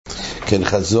כן,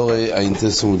 חזור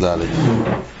האינטרס מודע.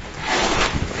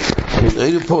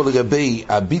 ראינו פה לגבי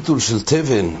הביטול של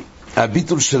תבן,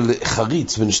 הביטול של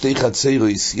חריץ בין שתי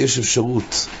חצרוס. יש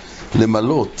אפשרות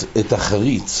למלות את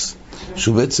החריץ,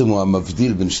 שהוא בעצם הוא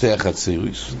המבדיל בין שתי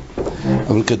החצרוס.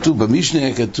 אבל כתוב,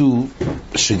 במשנה כתוב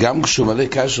שגם כשהוא מלא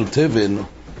קשר תבן,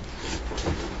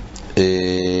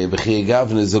 בחיי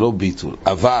גבנה זה לא ביטול.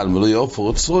 אבל מלא יופר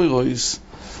או צרוירוס,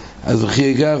 אז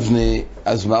בחיי גבנה,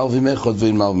 אז מערבים אחד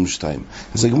ואין מערבים שתיים.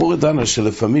 אז הגמור דנה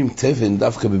שלפעמים תבן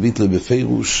דווקא בביטל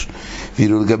בפירוש,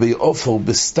 ואילו לגבי אופר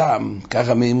בסתם,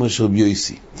 ככה מאמר של רבי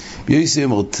יוסי. רבי יוסי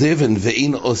אמר, תבן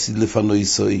ואין עוsid לפנוי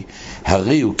סוי,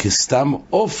 הרי הוא כסתם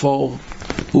אופר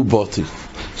הוא בוטל.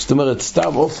 זאת אומרת,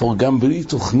 סתם אופר גם בלי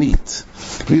תוכנית,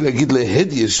 בלי להגיד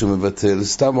להדיה שהוא מבטל,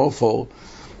 סתם אופר,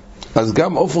 אז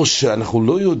גם אופר שאנחנו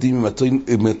לא יודעים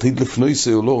אם עתיד לפנוי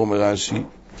סוי או לא, אומר רש"י,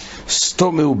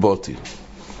 סתום הוא בוטל.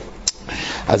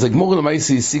 אז הגמור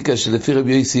למעשה הסיקה שלפי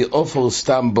רבי יוסי אופר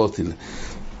סתם בוטל.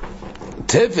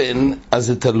 תבן, אז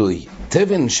זה תלוי.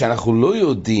 תבן שאנחנו לא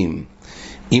יודעים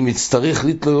אם יצטרך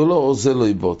לתלוי או לא, זה לא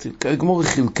יבוטל. הגמור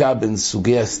חילקה בין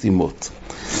סוגי הסתימות.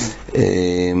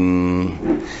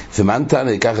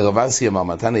 ומתנא, ככה רב אסי אמר,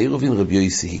 מתנא עירובין רבי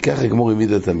יוסי, ככה הגמור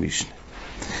העמיד את המשנה.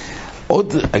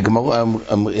 עוד הגמור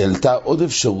העלתה עוד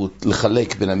אפשרות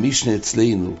לחלק בין המשנה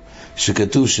אצלנו,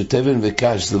 שכתוב שתבן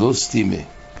וקש זה לא סתימה,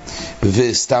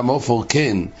 וסתם אופר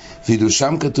כן, ואילו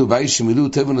שם כתוב באי שמילאו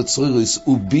תבן וצרוירוס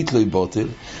וביטלוי בוטל.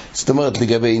 זאת אומרת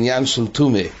לגבי עניין של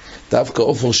תומה, דווקא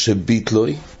אופר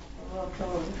שביטלוי,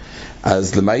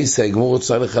 אז למעשה הגמור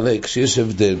רוצה לחלק שיש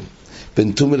הבדל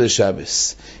בין תומה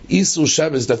לשבס. איסור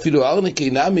שבס אפילו ארניקי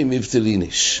נמי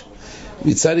מבטליניש.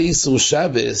 מצד איסור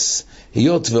שבס,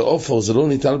 היות ואופר זה לא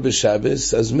ניתן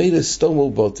בשבס, אז מילא סתום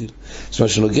הוא בוטל. זאת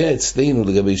אומרת שנוגע אצלנו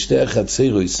לגבי שתי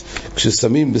החצרוס,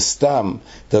 כששמים בסתם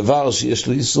דבר שיש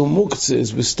לו איסור מוקצה,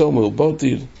 אז בסתום הוא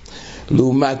בוטל.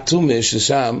 לעומת תומה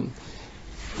ששם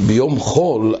ביום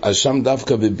חול, אז שם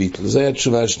דווקא בביטל. זו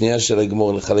התשובה השנייה של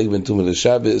הגמור לחלק בין תומה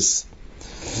לשבס.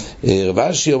 רב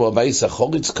אשי אומר בייס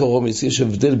החוריץ קרומיס, יש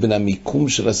הבדל בין המיקום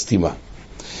של הסתימה.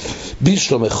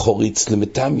 בישלום חוריץ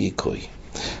למתם יקוי.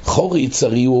 חוריץ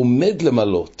הרי הוא עומד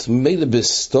למלות, מילא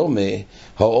בסתומה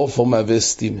האופר מהווה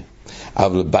סתימה.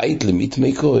 אבל בית למית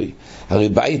מקוי, הרי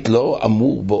בית לא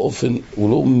אמור באופן, הוא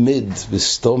לא עומד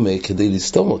בסתומה כדי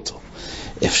לסתום אותו.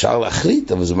 אפשר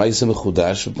להחליט, אבל זה מה יעשה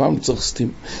מחודש, ופעם צריך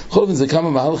סתימה. בכל אופן זה כמה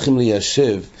מהלכים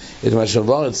ליישב את מה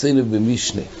שעבר אצלנו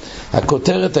במשנה.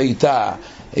 הכותרת הייתה,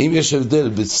 האם יש הבדל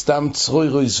בסתם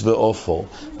צרוירוס ואופר,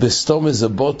 בסתומה זה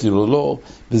בוטל או לא,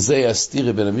 וזה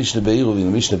יסתיר בין המשנה בעירובין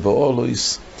המשנה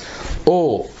באורלויס,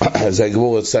 או, זה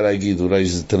הגמור רוצה להגיד, אולי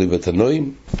זה תלוי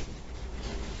בתנועים,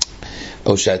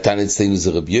 או שהתן אצלנו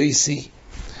זה רבי יוסי,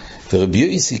 ורבי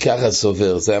יוסי ככה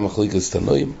סובר, זה היה מחלוקת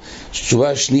תנועים.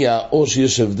 תשובה השנייה, או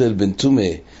שיש הבדל בין תומה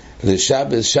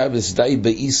לשבס, שבס די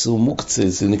באיסור מוקצה,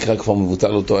 זה נקרא כבר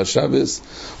מבוטל אותו השבס,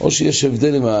 או שיש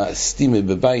הבדל עם הסתימה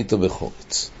בבית או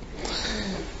בחורץ.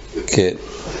 כן.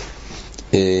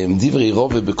 דברי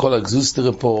רובה בכל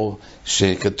הגזוסטר פה,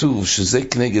 שכתוב שזה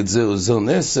כנגד זה או זה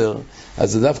נסר,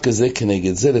 אז זה דווקא זה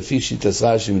כנגד זה, לפי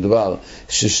שיטה שמדבר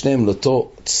ששניהם לאותו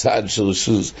צד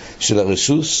של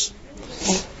הרשוס,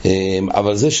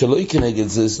 אבל זה שלא יקנגד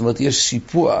זה, זאת אומרת יש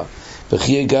שיפוע,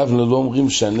 וחיי גבנה לא אומרים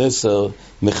שהנסר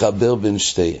מחבר בין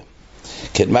שתיהם.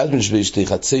 כן, מה בין שתי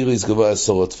חצרוס גבוה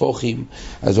 10 טפוחים,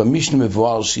 אז במשנה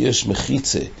מבואר שיש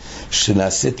מחיצה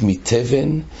שנעשית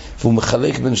מתבן, והוא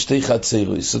מחלק בין שתי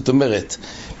חצרוס. זאת אומרת,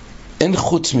 אין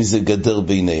חוץ מזה גדר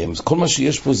ביניהם. כל מה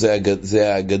שיש פה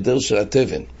זה הגדר של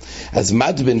התבן. אז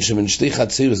מדבן שבין שתי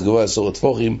חצרוס גבוה 10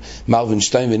 טפוחים, מרבין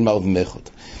 2 ואין מרבין אחד.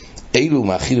 אילו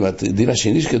מאכילים, הדין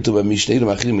השני שכתוב במשנה, אילו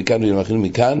מאכילים מכאן ואילו מאכילים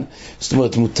מכאן, זאת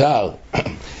אומרת מותר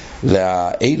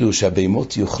לאלו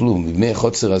שהבהמות יאכלו, מבני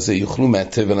החוצר הזה יאכלו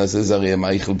מהטבן הזה, זה הרי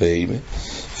המאיכל בהמה,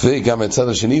 וגם הצד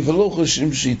השני, ולא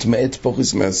חושבים שיתמעט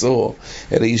פוחיס מהסורו,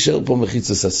 אלא יישאר פה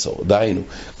מחיצס הסורו. דהיינו,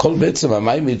 כל בעצם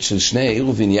המיימד של שני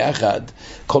העירובין יחד,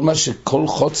 כל מה שכל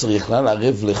חוצר יכלה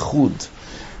לערב לחוד,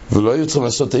 ולא היו צריכים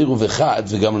לעשות עירוב אחד,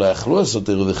 וגם לא יכלו לעשות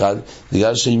עירוב אחד,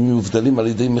 בגלל שהם מבדלים על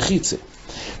ידי מחיצה.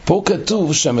 פה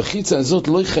כתוב שהמחיצה הזאת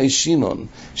לא יחיישינון,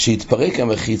 שהתפרק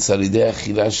המחיצה על ידי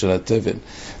האכילה של התבן,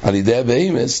 על ידי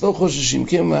הבהמס, לא חוששים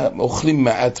כי הם אוכלים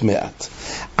מעט מעט.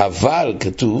 אבל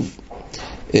כתוב,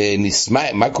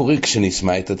 מה קורה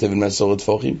כשנסמא את התבן מ10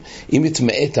 טפוחים? אם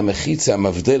יתמעט המחיצה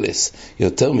המבדלס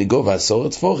יותר מגובה 10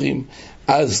 טפוחים,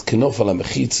 אז כנוף על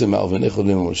המחיצה מערבנך עוד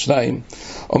לימום שניים,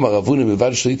 אומר רבונה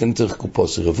בלבד שלא ייתן תרך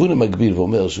קופוסי. רבונה מגביל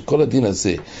ואומר שכל הדין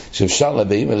הזה שאפשר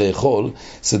לבהמה לאכול,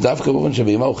 זה דווקא באופן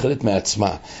שהבהמה אוכלת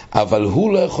מעצמה, אבל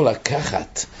הוא לא יכול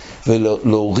לקחת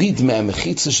ולהוריד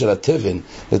מהמחיצה של התבן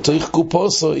לתוך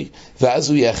קופוסי, ואז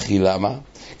הוא יאכיל. למה?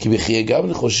 כי בחיי גם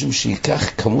אנחנו חושבים שיקח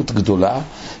כמות גדולה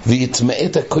ויתמאה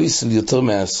את הכויסל יותר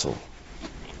מעשור.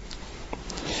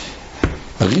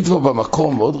 הריטב"א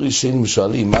במקום מאוד ראשונים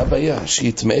שואלים, מה הבעיה?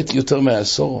 שיתמעט יותר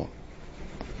מעשור.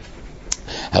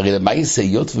 הרי למה יעשה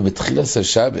היות ובתחילת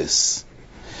השבס?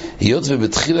 היות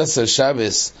ובתחילת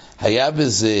השבס היה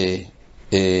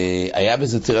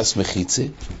בזה תרס מחיצה?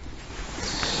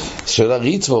 שואל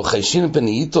הריטב"א, חיישין פן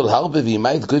ייטול הרבה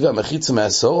וימה את גובה המחיצה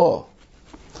מעשור?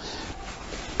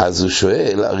 אז הוא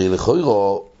שואל, הרי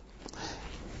לכוירו,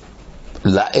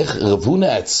 איך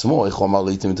רבונה עצמו, איך הוא אמר לו,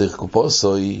 איתם תרך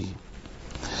קופוסוי?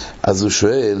 אז הוא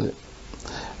שואל,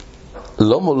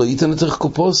 למה לא ייתן לתוך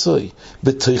קופוסוי?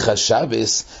 בתוך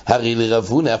השבס, הרי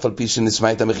לרבונה, אף על פי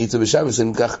שנשמע את המחיצה בשבס,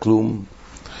 אין כך כלום.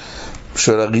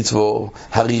 שואל הריטב"א,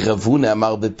 הרי רבונה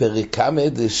אמר בפרק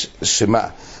כמד, שמה?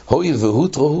 הויל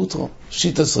והוטרו.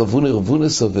 שיטס רבונה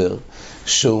סובר,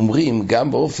 שאומרים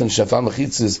גם באופן שפל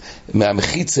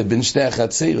מהמחיצה בין שני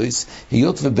החצרוס,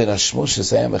 היות ובין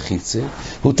השמושס היה מחיצה,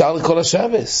 הותר לכל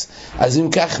השבס. אז אם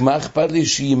כך, מה אכפת לי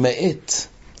שימעט?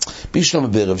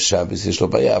 בישלום בערב שבס יש לו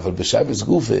בעיה, אבל בשבס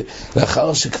גופה,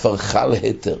 לאחר שכבר חל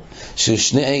היתר של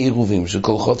שני העירובים של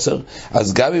כל חוצר,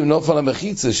 אז גם אם נופל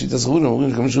המחיצה, שיטס רבונה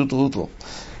אומרים כמו שהוטרו.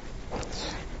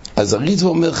 אז הריטב"א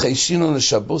אומר, חיישינו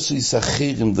לשבוסו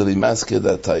יסחרים דלימאס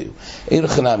כדעתיו. אין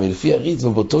לכם נעמי, לפי הריטב"א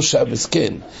באותו שבס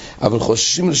כן, אבל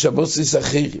חוששים לשבוסו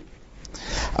יסחרים.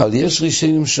 אבל יש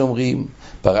ראשונים שאומרים,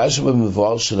 פרשה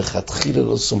במבואר שלכתחילה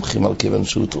לא סומכים על כיוון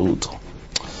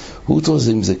שהוטרו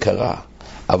זה אם זה קרה,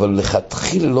 אבל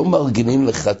לכתחילה לא מרגינים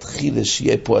לכתחילה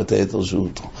שיהיה פה את היתר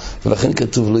שהוטרו, ולכן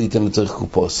כתוב לא ייתן לתוך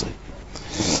קופוסי.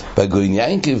 בגויין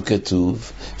יינקב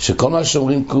כתוב שכל מה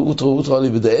שאומרים הוטרו עלי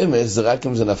בדי אמס זה רק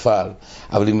אם זה נפל,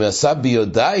 אבל אם נעשה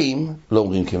ביודיים לא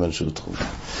אומרים כיוון שהוטרו.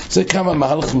 זה כמה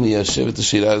מהלכים ליישב את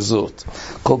השאלה הזאת.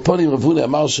 כל פונים רבונה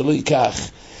אמר שלא ייקח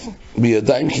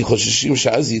ביודיים כי חוששים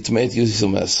שאז יתמעט יוסיסו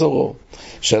מעשורו.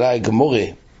 שאלה הגמורה,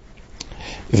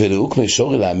 ולאוק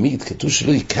מישורי להעמיד, כתוב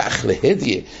שלא ייקח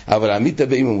להדיה, אבל להעמיד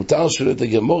הבאים המותר שלא את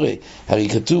הגמורה. הרי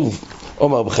כתוב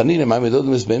אומר בחנינא מעמיד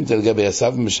אודמס בהמת על גבי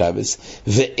עשיו בשבס,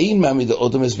 ואין מעמיד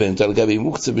אודמס בהמת על גבי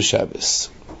מוקצה בשבס.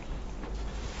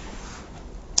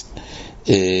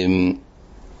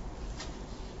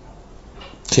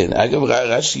 כן, אגב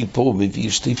רש"י פה מביא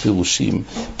שתי פירושים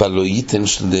בלא ייתן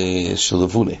של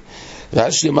רבונה.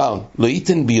 רש"י אמר, לא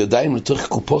ייתן ביודיים לתוך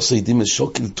קופוסו ידים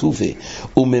לשוקל טובה,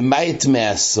 הוא ממעט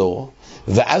מעשור,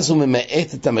 ואז הוא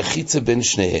ממעט את המחיצה בין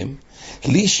שניהם.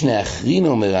 לישנה אחרין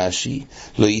אומר רש"י,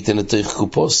 לא ייתן לתוך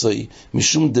קופוסו,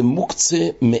 משום דמוקצה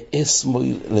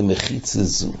מאסמוי למחיצה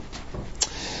זו.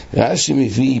 רש"י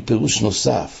מביא פירוש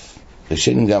נוסף,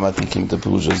 ראשונים גם עתיקים את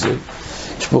הפירוש הזה.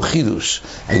 יש פה חידוש,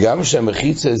 גם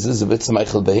שהמחיצה הזה זה בעצם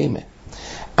מייכל בהמה,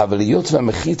 אבל היות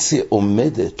והמחיצה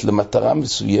עומדת למטרה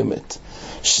מסוימת,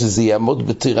 שזה יעמוד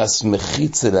בתירס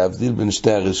מחיצה להבדיל בין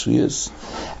שתי הרשויות,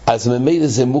 אז ממילא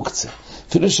זה מוקצה.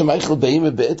 אפילו שמייכל בהמה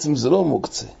בעצם זה לא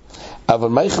מוקצה, אבל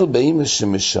מייכל בהמה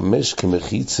שמשמש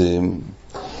כמחיצה,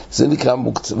 זה נקרא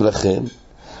מוקצה, ולכן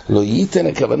לא ייתן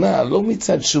הכוונה, לא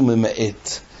מצד שהוא ממעט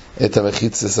את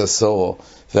המחיצה ססורו,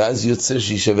 ואז יוצא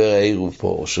שישבר העירוב פה,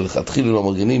 או שלכתחילה לא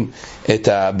מרגינים את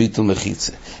הביטול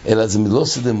מחיצה, אלא זה לא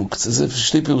שדה מוקצה. זה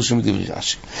שתי פירושים מדברי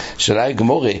רש"י. שאלה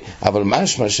הגמורה, אבל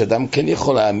משמע שאדם כן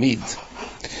יכול להעמיד,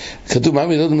 כתוב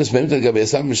מעמיד אודמס בהמת על גבי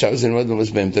עשיו בשבס, זה נעמיד אודמס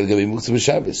בהמת על גבי מוקצה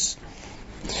בשבס.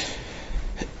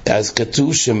 אז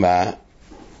כתוב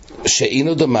שאין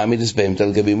עוד מעמיד את בהמת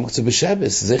על גבי מוקצה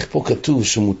בשבס. זה איך פה כתוב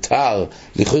שמותר,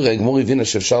 לכאורה הגמורה הבינה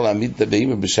שאפשר להעמיד את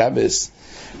הבהמה בשבס,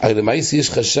 הרי למעשה יש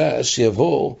חשש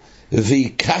שיבוא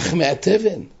ויקח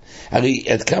מהתבן. הרי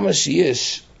עד כמה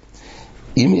שיש,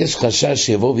 אם יש חשש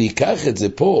שיבוא ויקח את זה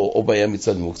פה, או בעיה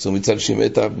מצד מוקצה, או מצד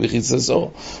שימת המחיצה זו,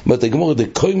 אומרת הגמורה,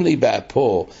 דקוים לי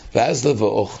פה, ואז לבוא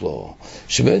אוכלו.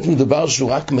 שבאמת מדובר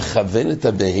שהוא רק מכוון את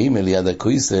הבהמה ליד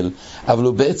הכויסל, אבל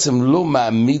הוא בעצם לא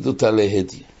מעמיד אותה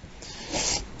להדיה.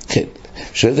 כן.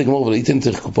 שואלת הגמור, ולא ייתן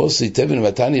תרך קופוסי תבן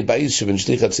ותניא בית שבין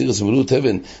שתי חצירס ומלאו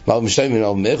תבן מר משתיים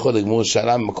מן מאחד. הגמור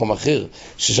שאלה במקום אחר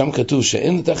ששם כתוב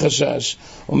שאין את החשש.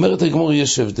 אומרת הגמור,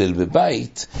 יש הבדל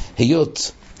בבית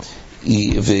היות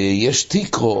ויש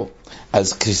תיקרו,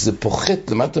 אז כשזה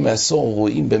פוחת למטה מעשור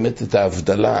רואים באמת את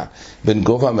ההבדלה בין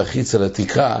גובה המחיצה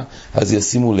לתקרה, אז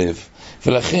ישימו לב.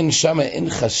 ולכן שם אין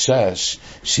חשש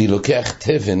שהיא לוקח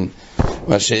תבן,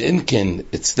 מה שאין כן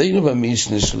אצלנו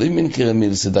במשנה שלא מנקר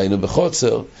מילסא דיינו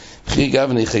בחוצר וכי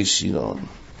גבני חי שינון.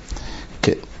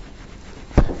 כן,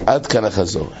 עד כאן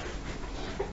החזור.